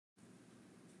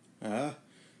Uh,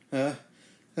 uh,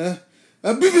 uh,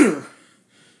 uh,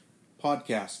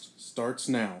 Podcast starts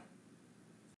now.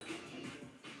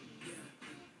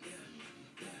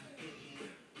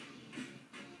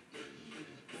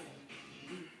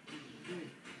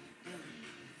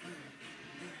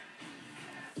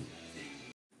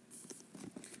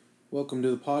 Welcome to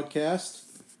the podcast.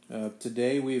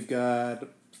 Today we've got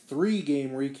 3 game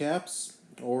recaps,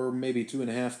 or maybe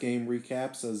 2.5 game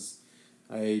recaps, as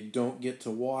I don't get to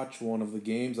watch one of the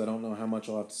games. I don't know how much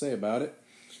I'll have to say about it.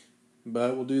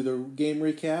 But we'll do the game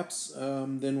recaps.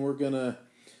 Then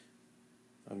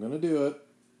I'm gonna do it.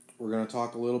 We're gonna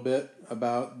talk a little bit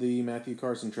about the Matthew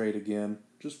Carson trade again.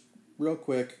 Just real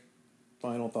quick,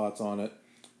 final thoughts on it.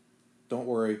 Don't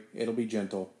worry, it'll be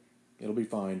gentle. It'll be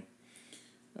fine.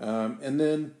 And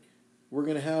then we're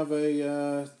gonna have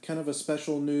a kind of a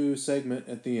special new segment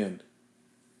at the end.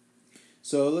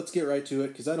 So let's get right to it,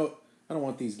 because I don't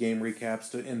want these game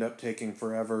recaps to end up taking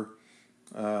forever.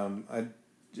 I'm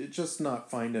just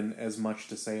not finding as much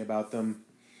to say about them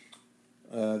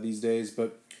these days.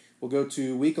 But we'll go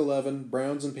to Week 11,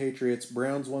 Browns and Patriots.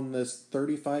 Browns won this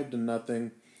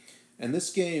 35-0, and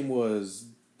this game was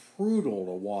brutal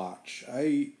to watch.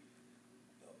 I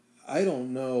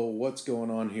don't know what's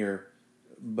going on here,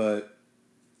 but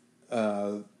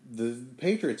the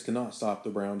Patriots cannot stop the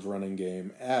Browns' running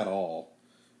game at all.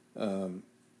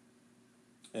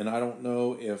 And I don't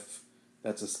know if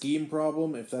that's a scheme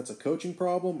problem, if that's a coaching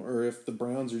problem, or if the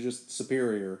Browns are just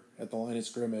superior at the line of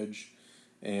scrimmage.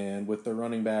 And with their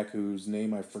running back, whose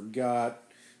name I forgot,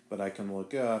 but I can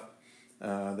look up,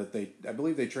 I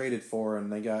believe they traded for,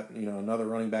 and they got another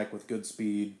running back with good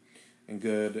speed and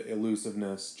good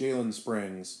elusiveness, Jalen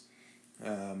Springs.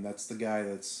 That's the guy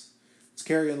that's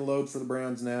carrying the load for the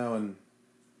Browns now, and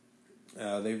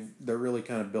they're really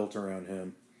kind of built around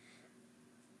him.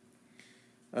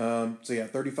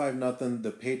 35-0.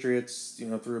 The Patriots,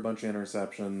 threw a bunch of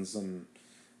interceptions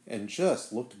and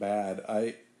just looked bad.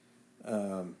 8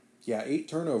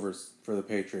 turnovers for the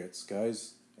Patriots,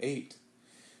 guys. 8.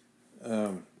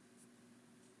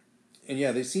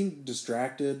 They seemed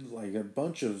distracted, like a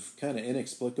bunch of kind of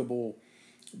inexplicable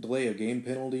delay of game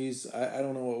penalties. I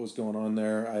don't know what was going on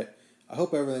there. I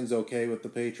hope everything's okay with the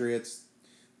Patriots.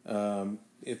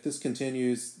 If this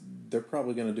continues, they're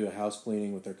probably going to do a house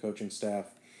cleaning with their coaching staff.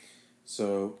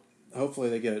 So hopefully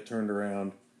they get it turned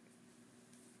around.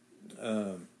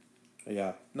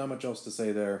 Not much else to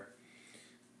say there.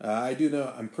 I do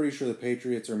know, I'm pretty sure the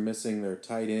Patriots are missing their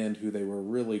tight end, who they were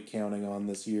really counting on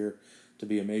this year to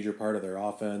be a major part of their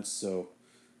offense. So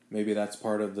maybe that's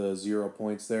part of the 0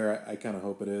 points there. I kind of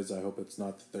hope it is. I hope it's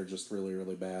not that they're just really,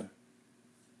 really bad.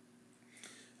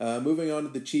 Moving on to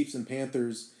the Chiefs and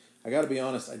Panthers. I got to be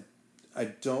honest, I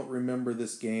don't remember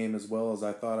this game as well as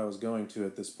I thought I was going to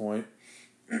at this point.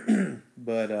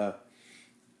 But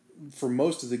for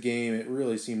most of the game, it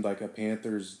really seemed like a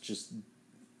Panthers just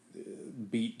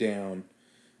beat down.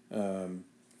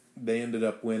 They ended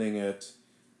up winning it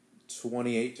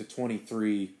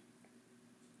 28-23.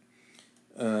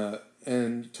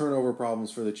 And turnover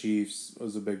problems for the Chiefs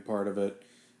was a big part of it.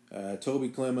 Toby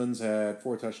Clemens had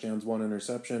 4 touchdowns, 1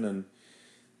 interception,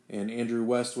 and Andrew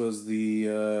West was the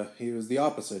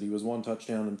opposite. He was 1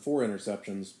 touchdown and 4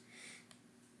 interceptions.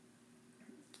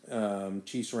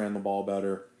 Chiefs ran the ball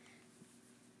better.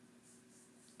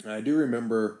 I do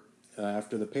remember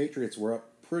after the Patriots were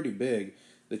up pretty big,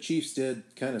 the Chiefs did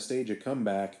kind of stage a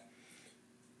comeback.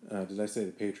 Did I say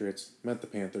the Patriots? I meant the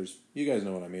Panthers. You guys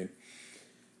know what I mean.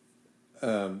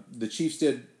 The Chiefs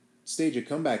did stage a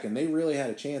comeback, and they really had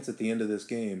a chance at the end of this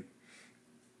game.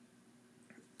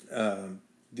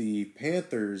 The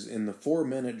Panthers, in the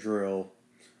 4-minute drill,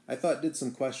 I thought did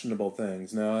some questionable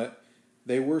things. Now,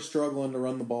 they were struggling to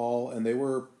run the ball, and they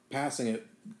were passing it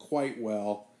quite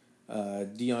well.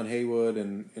 Dion Haywood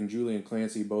and Julian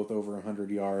Clancy both over 100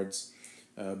 yards.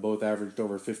 Both averaged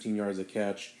over 15 yards a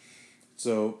catch.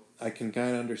 So I can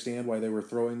kind of understand why they were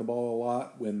throwing the ball a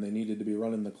lot when they needed to be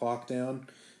running the clock down.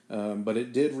 But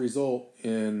it did result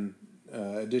in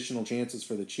additional chances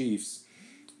for the Chiefs.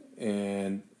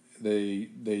 And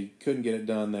they couldn't get it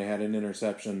done. They had an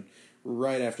interception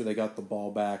right after they got the ball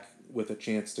back with a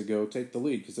chance to go take the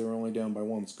lead, because they were only down by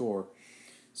 1 score.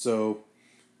 So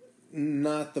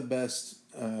not the best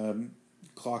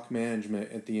clock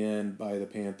management at the end by the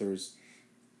Panthers.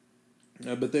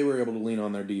 But they were able to lean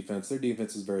on their defense. Their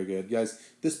defense is very good. Guys,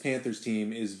 this Panthers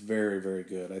team is very, very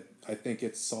good. I think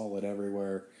it's solid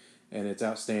everywhere, and it's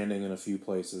outstanding in a few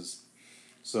places.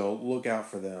 So look out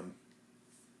for them.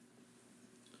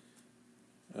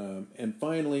 And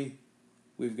finally,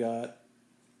 we've got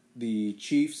the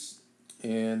Chiefs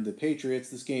and the Patriots.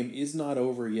 This game is not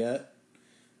over yet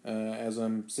as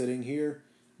I'm sitting here,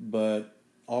 but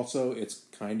also it's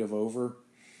kind of over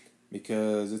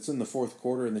because it's in the fourth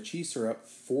quarter and the Chiefs are up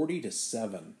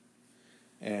 40-7.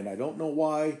 And I don't know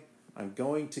why. I'm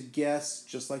going to guess,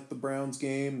 just like the Browns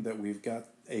game, that we've got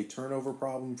a turnover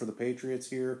problem for the Patriots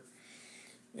here.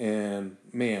 And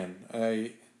man,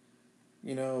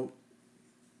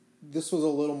 this was a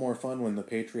little more fun when the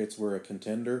Patriots were a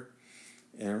contender.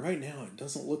 And right now, it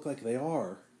doesn't look like they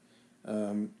are.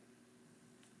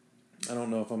 I don't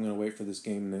know if I'm going to wait for this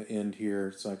game to end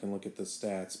here so I can look at the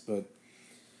stats, but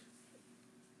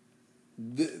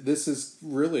this is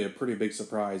really a pretty big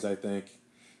surprise, I think.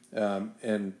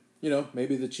 And,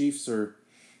 maybe the Chiefs are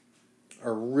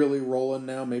really rolling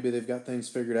now. Maybe they've got things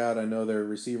figured out. I know their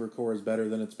receiver core is better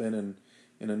than it's been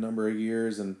in a number of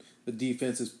years, and the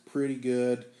defense is pretty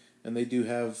good, and they do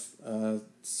have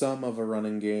some of a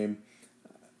running game.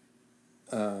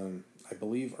 I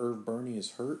believe Irv Burney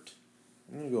is hurt.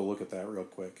 I'm going to go look at that real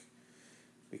quick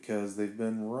because they've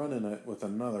been running it with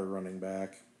another running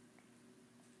back.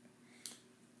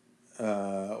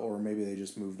 Or maybe they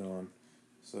just moved on.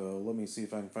 So let me see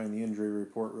if I can find the injury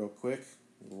report real quick.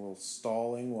 A little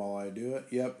stalling while I do it.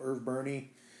 Yep, Irv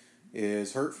Burney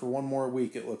is hurt for one more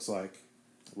week, it looks like,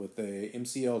 with a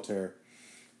MCL tear.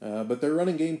 But their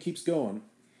running game keeps going.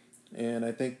 And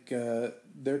I think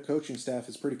their coaching staff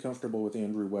is pretty comfortable with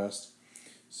Andrew West.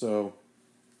 So,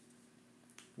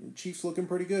 Chiefs looking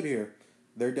pretty good here.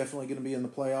 They're definitely going to be in the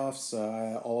playoffs.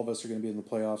 All of us are going to be in the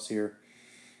playoffs here.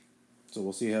 So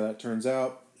we'll see how that turns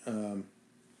out.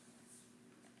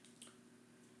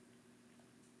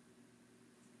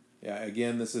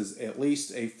 Again, this is at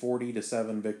least a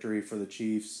 40-7 victory for the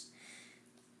Chiefs.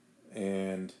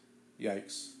 And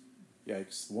yikes.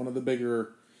 One of the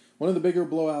bigger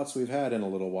blowouts we've had in a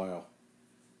little while.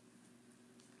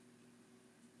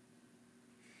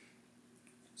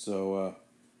 So,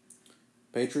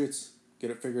 Patriots,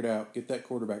 get it figured out. Get that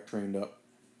quarterback trained up.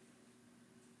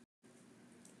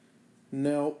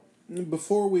 Now,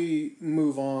 before we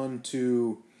move on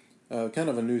to kind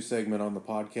of a new segment on the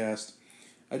podcast,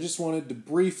 I just wanted to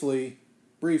briefly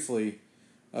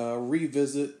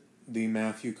revisit the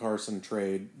Matthew Carson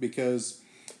trade, because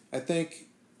I think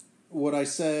what I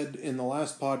said in the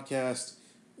last podcast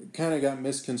kind of got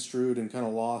misconstrued and kind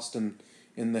of lost in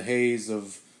the haze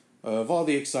of all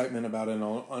the excitement about it and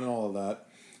all of that.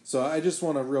 So I just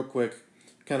want to real quick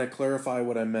kind of clarify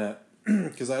what I meant,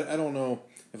 because I don't know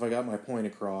if I got my point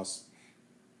across.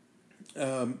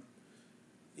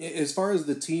 As far as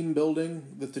the team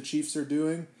building that the Chiefs are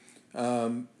doing,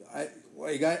 I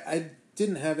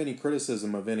didn't have any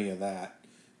criticism of any of that.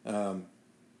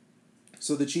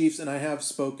 So the Chiefs, and I have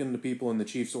spoken to people in the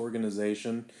Chiefs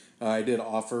organization. I did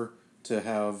offer to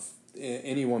have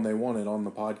anyone they wanted on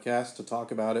the podcast to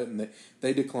talk about it, and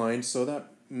they declined. So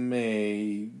that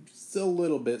may still a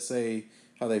little bit say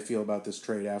how they feel about this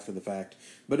trade after the fact.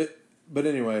 But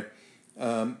anyway,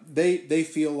 they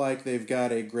feel like they've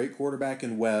got a great quarterback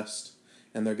in West,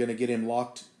 and they're going to get him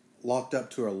locked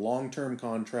up to a long-term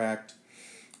contract,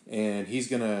 and he's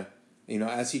going to,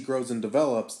 as he grows and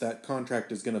develops, that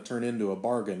contract is going to turn into a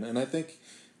bargain. And I think,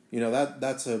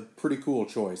 that's a pretty cool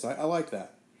choice. I like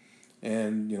that.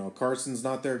 And, Carson's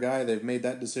not their guy. They've made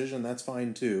that decision. That's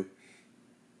fine, too.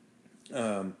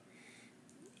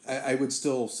 I would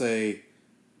still say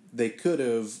they could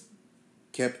have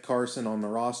kept Carson on the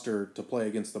roster to play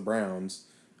against the Browns.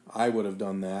 I would have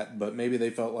done that, but maybe they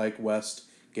felt like West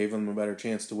gave them a better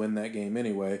chance to win that game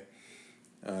anyway.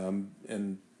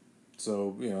 And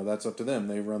so, that's up to them.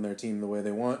 They run their team the way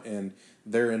they want, and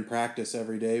they're in practice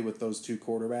every day with those two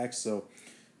quarterbacks.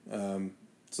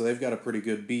 So they've got a pretty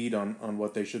good bead on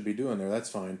what they should be doing there. That's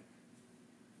fine.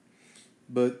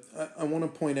 But I want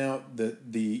to point out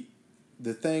that the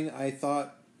thing I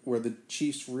thought where the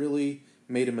Chiefs really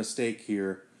made a mistake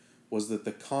here was that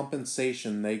the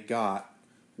compensation they got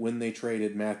when they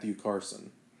traded Matthew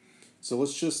Carson. So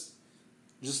let's just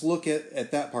look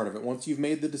at that part of it. Once you've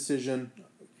made the decision,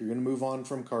 you're going to move on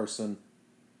from Carson,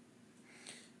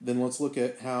 then let's look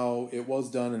at how it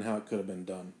was done and how it could have been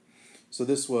done. So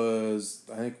this was,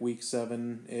 I think, week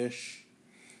 7-ish,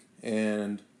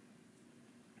 and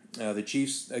the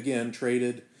Chiefs, again,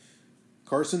 traded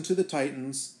Carson to the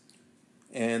Titans,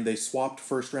 and they swapped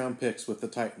first-round picks with the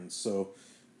Titans. So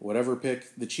whatever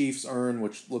pick the Chiefs earn,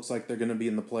 which looks like they're going to be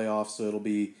in the playoffs, so it'll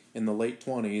be in the late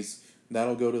 20s,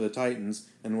 that'll go to the Titans,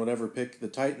 and whatever pick the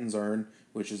Titans earn,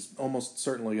 which is almost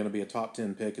certainly going to be a top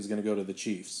 10 pick, is going to go to the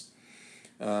Chiefs.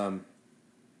 And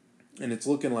it's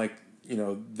looking like,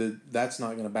 that's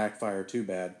not going to backfire too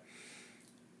bad.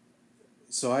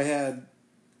 So I had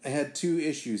I had two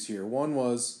issues here. One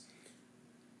was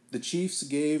the Chiefs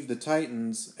gave the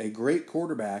Titans a great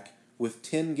quarterback with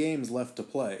 10 games left to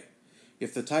play.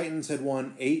 If the Titans had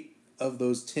won 8 of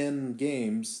those 10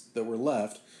 games that were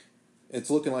left, it's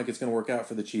looking like it's going to work out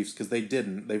for the Chiefs because they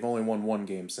didn't. They've only won 1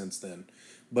 game since then.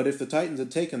 But if the Titans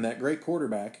had taken that great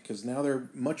quarterback, because now they're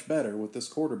much better with this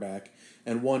quarterback,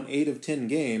 and won 8 of 10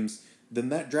 games, then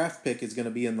that draft pick is going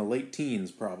to be in the late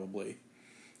teens probably.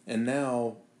 And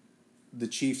now the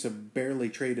Chiefs have barely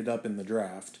traded up in the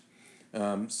draft.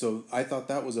 So I thought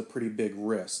that was a pretty big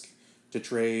risk to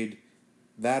trade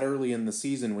that early in the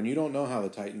season when you don't know how the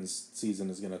Titans' season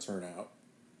is going to turn out.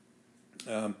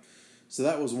 So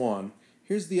that was one.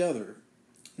 Here's the other.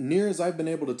 Near as I've been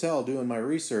able to tell doing my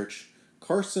research,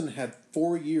 Carson had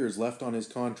 4 years left on his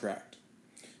contract.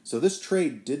 So this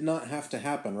trade did not have to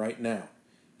happen right now.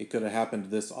 It could have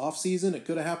happened this offseason. It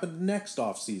could have happened next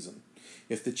offseason.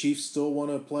 If the Chiefs still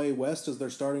want to play West as their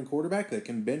starting quarterback, they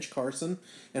can bench Carson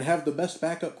and have the best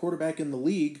backup quarterback in the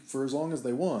league for as long as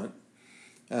they want,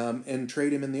 and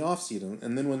trade him in the offseason.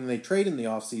 And then when they trade in the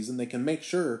offseason, they can make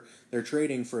sure they're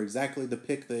trading for exactly the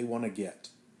pick they want to get.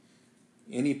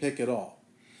 Any pick at all.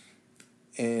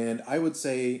 And I would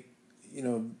say,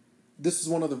 this is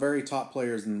one of the very top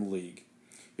players in the league.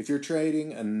 If you're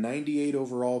trading a 98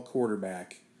 overall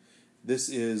quarterback, this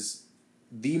is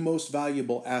the most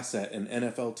valuable asset an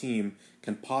NFL team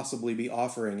can possibly be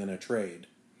offering in a trade.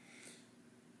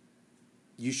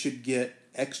 You should get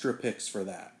extra picks for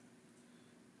that.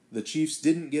 The Chiefs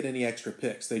didn't get any extra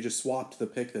picks. They just swapped the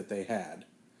pick that they had.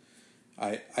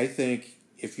 I think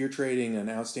if you're trading an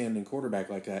outstanding quarterback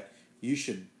like that, you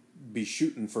should be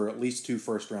shooting for at least 2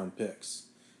 first-round picks,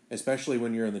 especially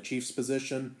when you're in the Chiefs'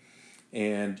 position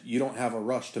and you don't have a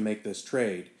rush to make this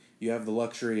trade. You have the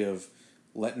luxury of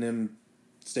letting him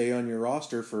stay on your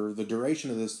roster for the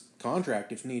duration of this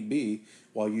contract, if need be,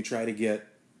 while you try to get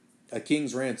a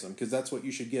king's ransom, because that's what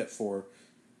you should get for,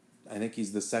 I think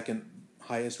he's the second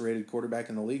highest rated quarterback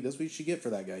in the league. That's what you should get for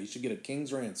that guy. You should get a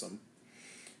king's ransom.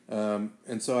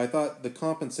 And so I thought the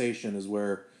compensation is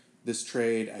where this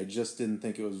trade, I just didn't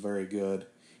think it was very good.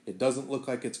 It doesn't look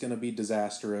like it's going to be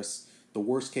disastrous. The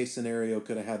worst case scenario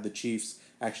could have had the Chiefs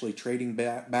actually trading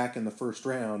back in the first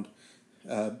round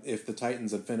if the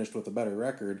Titans had finished with a better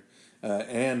record,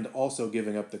 and also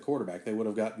giving up the quarterback. They would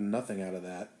have gotten nothing out of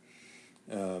that.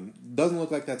 Doesn't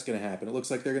look like that's going to happen. It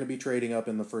looks like they're going to be trading up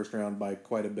in the first round by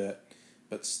quite a bit.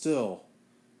 But still,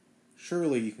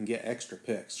 surely you can get extra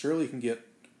picks. Surely you can get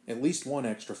at least 1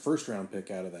 extra first-round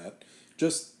pick out of that.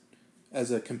 Just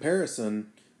as a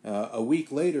comparison, a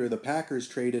week later, the Packers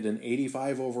traded an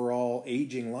 85 overall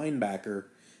aging linebacker,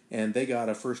 and they got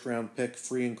a first-round pick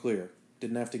free and clear.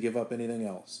 Didn't have to give up anything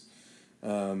else.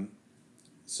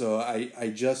 So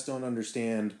I just don't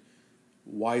understand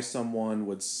why someone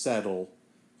would settle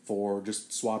for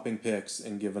just swapping picks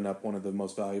and giving up one of the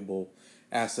most valuable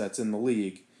assets in the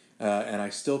league. And I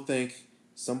still think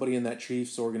somebody in that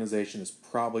Chiefs organization is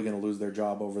probably going to lose their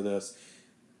job over this.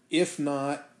 If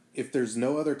not, if there's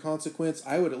no other consequence,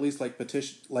 I would at least like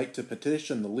to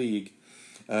petition the league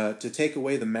to take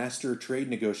away the master trade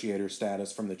negotiator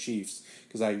status from the Chiefs,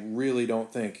 because I really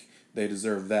don't think they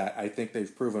deserve that. I think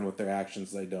they've proven with their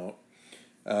actions they don't.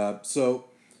 So,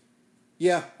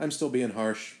 yeah, I'm still being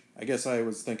harsh. I guess I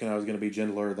was thinking I was going to be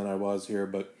gentler than I was here,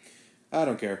 but I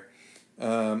don't care.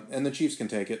 And the Chiefs can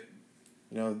take it.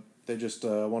 They just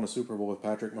won a Super Bowl with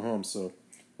Patrick Mahomes, so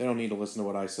they don't need to listen to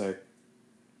what I say.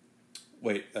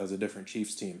 Wait, that was a different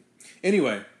Chiefs team.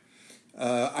 Anyway,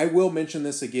 I will mention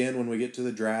this again when we get to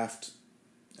the draft.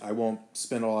 I won't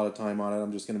spend a lot of time on it.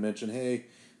 I'm just going to mention, hey,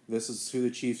 this is who the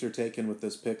Chiefs are taking with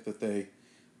this pick that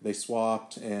they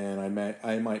swapped, and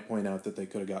I might point out that they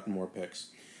could have gotten more picks.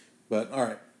 But, all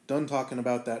right, done talking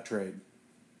about that trade.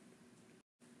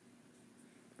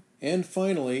 And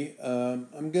finally,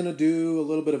 I'm going to do a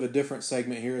little bit of a different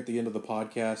segment here at the end of the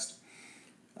podcast.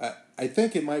 I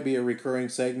think it might be a recurring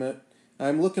segment.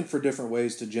 I'm looking for different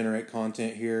ways to generate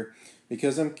content here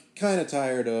because I'm kind of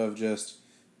tired of just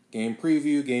game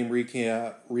preview, game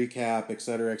recap,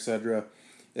 etc., etc.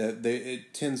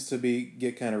 It tends to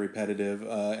get kind of repetitive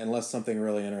unless something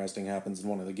really interesting happens in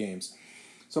one of the games.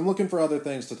 So I'm looking for other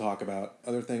things to talk about,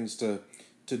 other things to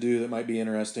do that might be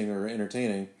interesting or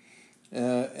entertaining.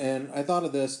 And I thought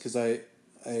of this because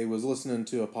I was listening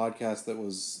to a podcast that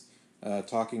was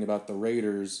talking about the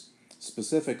Raiders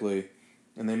specifically,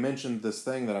 and they mentioned this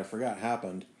thing that I forgot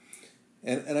happened.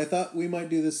 And I thought we might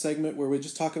do this segment where we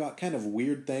just talk about kind of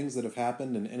weird things that have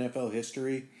happened in NFL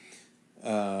history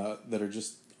that are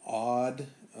just odd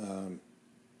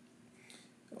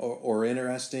or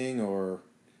interesting, or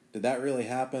did that really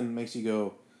happen? Makes you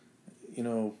go, you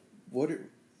know,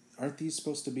 aren't these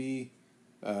supposed to be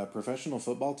professional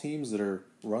football teams that are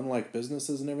run like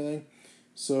businesses and everything?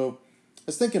 So I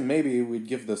was thinking maybe we'd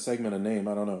give the segment a name.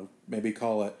 I don't know. Maybe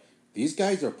call it "These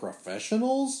Guys Are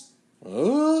Professionals."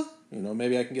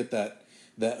 Maybe I can get that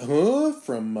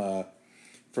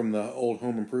from the old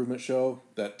Home Improvement show,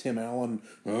 that Tim Allen.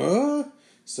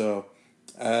 So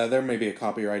there may be a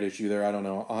copyright issue there. I don't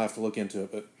know. I'll have to look into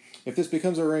it. But if this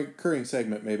becomes a recurring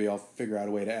segment, maybe I'll figure out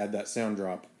a way to add that sound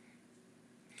drop.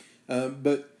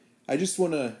 But I just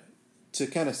want to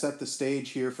kind of set the stage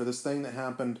here for this thing that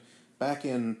happened back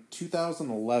in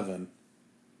 2011.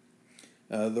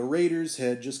 The Raiders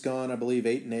had just gone, I believe,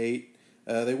 8-8.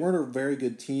 They weren't a very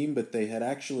good team, but they had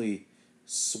actually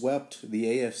swept the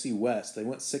AFC West. They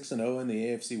went 6-0 in the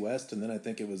AFC West, and then I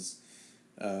think it was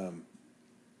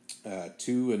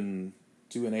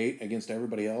 2-8 against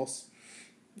everybody else,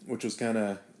 which was kind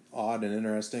of odd and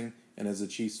interesting. And as a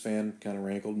Chiefs fan, kind of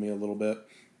rankled me a little bit.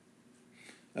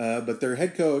 But their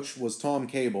head coach was Tom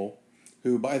Cable,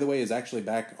 who, by the way, is actually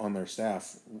back on their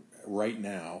staff right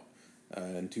now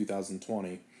in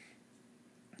 2020.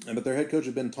 But their head coach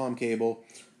had been Tom Cable,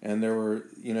 and there were,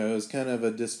 it was kind of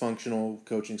a dysfunctional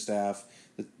coaching staff.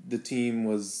 The team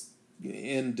was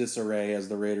in disarray, as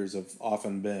the Raiders have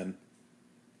often been.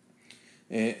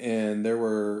 And there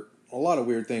were a lot of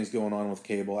weird things going on with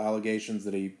Cable. Allegations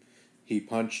that he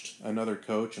punched another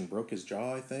coach and broke his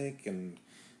jaw, I think, and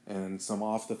some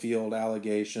off-the-field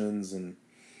allegations, and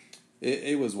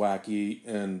it was wacky.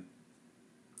 And,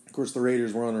 of course, the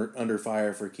Raiders were under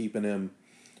fire for keeping him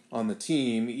on the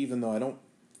team, even though I don't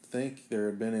think there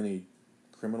had been any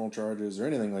criminal charges or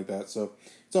anything like that. So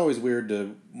it's always weird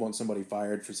to want somebody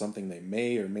fired for something they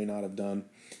may or may not have done.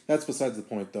 That's besides the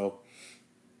point, though.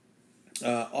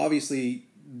 Obviously,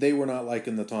 they were not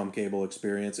liking the Tom Cable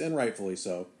experience, and rightfully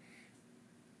so.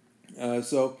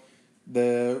 So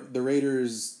the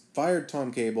Raiders fired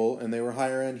Tom Cable, and they were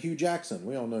hiring Hugh Jackson.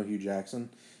 We all know Hugh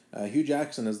Jackson. Hugh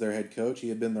Jackson is their head coach. He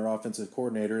had been their offensive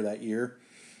coordinator that year.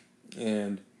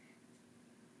 And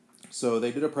so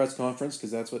they did a press conference,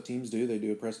 because that's what teams do. They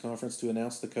do a press conference to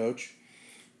announce the coach.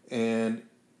 And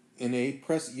in a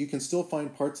press, you can still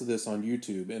find parts of this on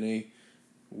YouTube. In a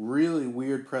really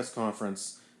weird press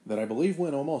conference that I believe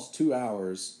went almost 2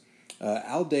 hours,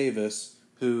 Al Davis,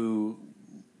 who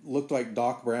looked like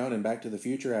Doc Brown in Back to the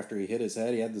Future after he hit his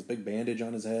head. He had this big bandage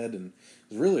on his head and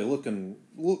was really looking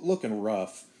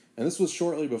rough. And this was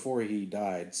shortly before he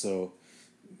died, so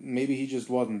maybe he just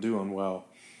wasn't doing well.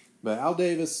 But Al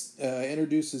Davis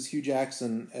introduces Hugh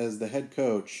Jackson as the head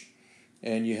coach,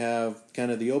 and you have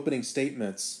kind of the opening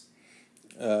statements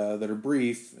that are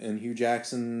brief, and Hugh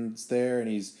Jackson's there, and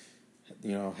he's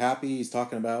happy. He's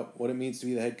talking about what it means to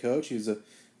be the head coach. He's a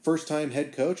first-time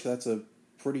head coach. That's a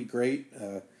pretty great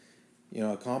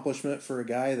accomplishment for a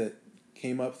guy that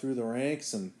came up through the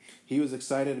ranks, and he was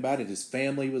excited about it. His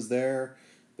family was there.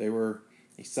 They were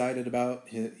excited about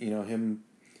him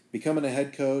becoming a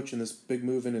head coach and this big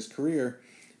move in his career.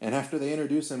 And after they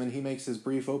introduce him and he makes his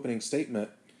brief opening statement,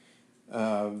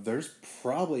 there's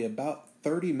probably about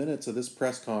 30 minutes of this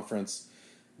press conference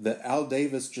that Al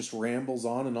Davis just rambles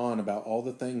on and on about all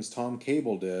the things Tom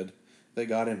Cable did that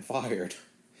got him fired.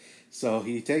 So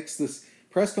he takes this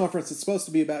press conference that's supposed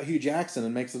to be about Hugh Jackson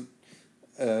and makes it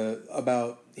an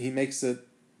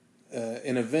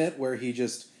event where he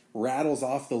just rattles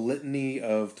off the litany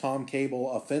of Tom Cable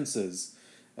offenses,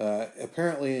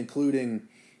 apparently including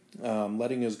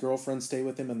letting his girlfriend stay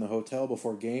with him in the hotel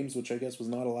before games, which I guess was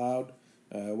not allowed.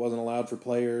 It wasn't allowed for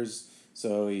players,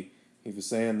 so he was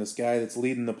saying this guy that's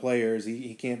leading the players,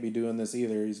 he can't be doing this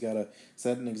either. He's got to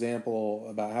set an example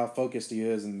about how focused he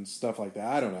is and stuff like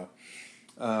that. I don't know.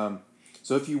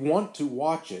 So if you want to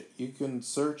watch it, you can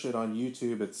search it on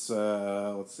YouTube. It's,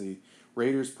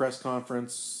 Raiders press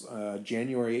conference,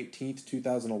 January 18th,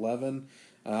 2011.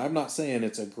 I'm not saying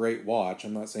it's a great watch.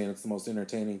 I'm not saying it's the most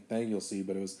entertaining thing you'll see,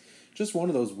 but it was just one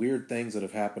of those weird things that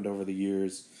have happened over the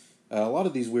years. A lot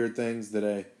of these weird things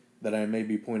that I may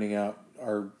be pointing out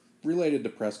are related to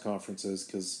press conferences,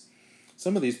 because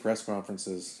some of these press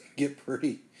conferences get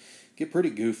pretty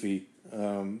goofy.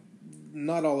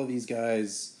 Not all of these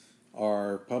guys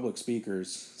are public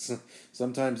speakers.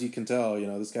 Sometimes you can tell,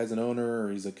 this guy's an owner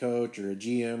or he's a coach or a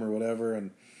GM or whatever,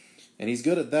 and he's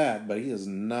good at that, but he is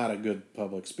not a good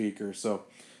public speaker. So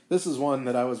this is one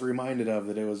that I was reminded of,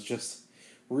 that it was just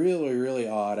really, really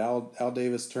odd. Al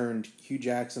Davis turned Hugh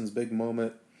Jackson's big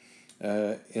moment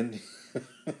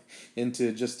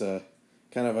into just a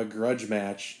kind of a grudge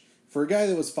match for a guy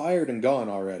that was fired and gone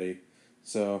already.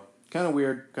 So kind of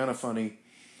weird, kind of funny.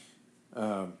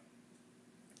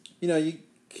 You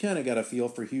kind of got a feel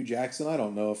for Hugh Jackson. I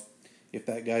don't know if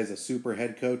that guy's a super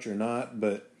head coach or not,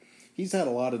 but he's had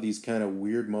a lot of these kind of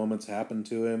weird moments happen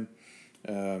to him.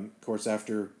 Of course,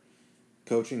 after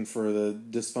coaching for the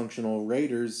dysfunctional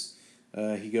Raiders,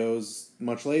 he goes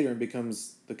much later and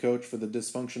becomes the coach for the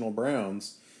dysfunctional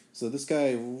Browns. So this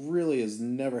guy really has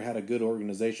never had a good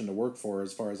organization to work for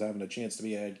as far as having a chance to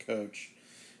be a head coach.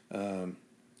 And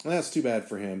that's too bad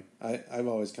for him. I've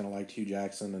always kind of liked Hugh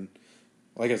Jackson, and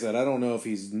like I said, I don't know if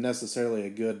he's necessarily a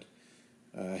good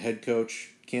head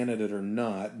coach candidate or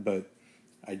not, but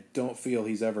I don't feel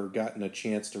he's ever gotten a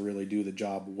chance to really do the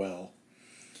job well.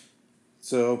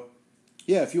 So,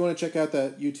 yeah, if you want to check out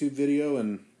that YouTube video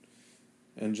and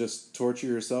just torture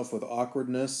yourself with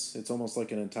awkwardness, it's almost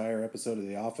like an entire episode of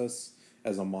The Office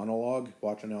as a monologue,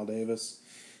 watching Al Davis.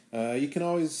 You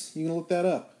can look that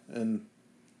up. And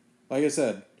like I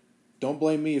said, don't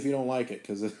blame me if you don't like it,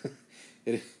 because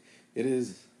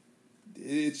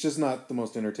it's just not the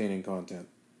most entertaining content.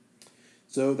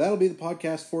 So that'll be the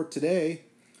podcast for today.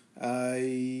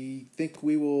 I think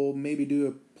we will maybe do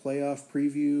a playoff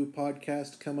preview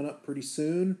podcast coming up pretty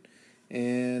soon,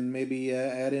 and maybe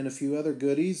add in a few other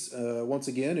goodies. Once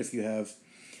again, if you have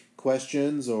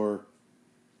questions or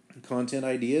content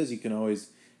ideas, you can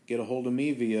always get a hold of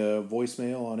me via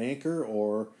voicemail on Anchor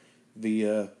or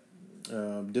via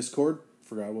Discord.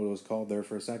 Forgot what it was called there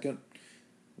for a second.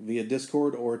 Via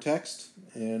Discord or text,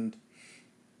 and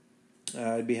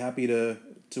I'd be happy to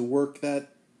work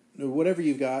that, whatever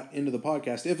you've got, into the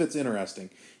podcast if it's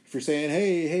interesting. If you're saying,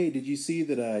 hey, did you see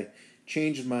that I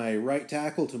changed my right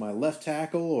tackle to my left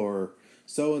tackle, or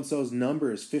so-and-so's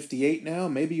number is 58 now,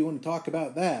 maybe you want to talk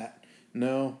about that.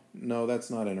 No, that's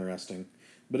not interesting.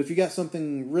 But if you got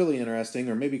something really interesting,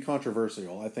 or maybe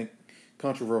controversial, I think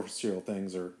controversial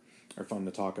things are fun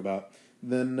to talk about,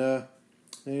 then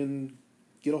and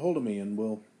get a hold of me and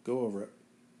we'll go over it.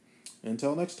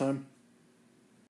 Until next time.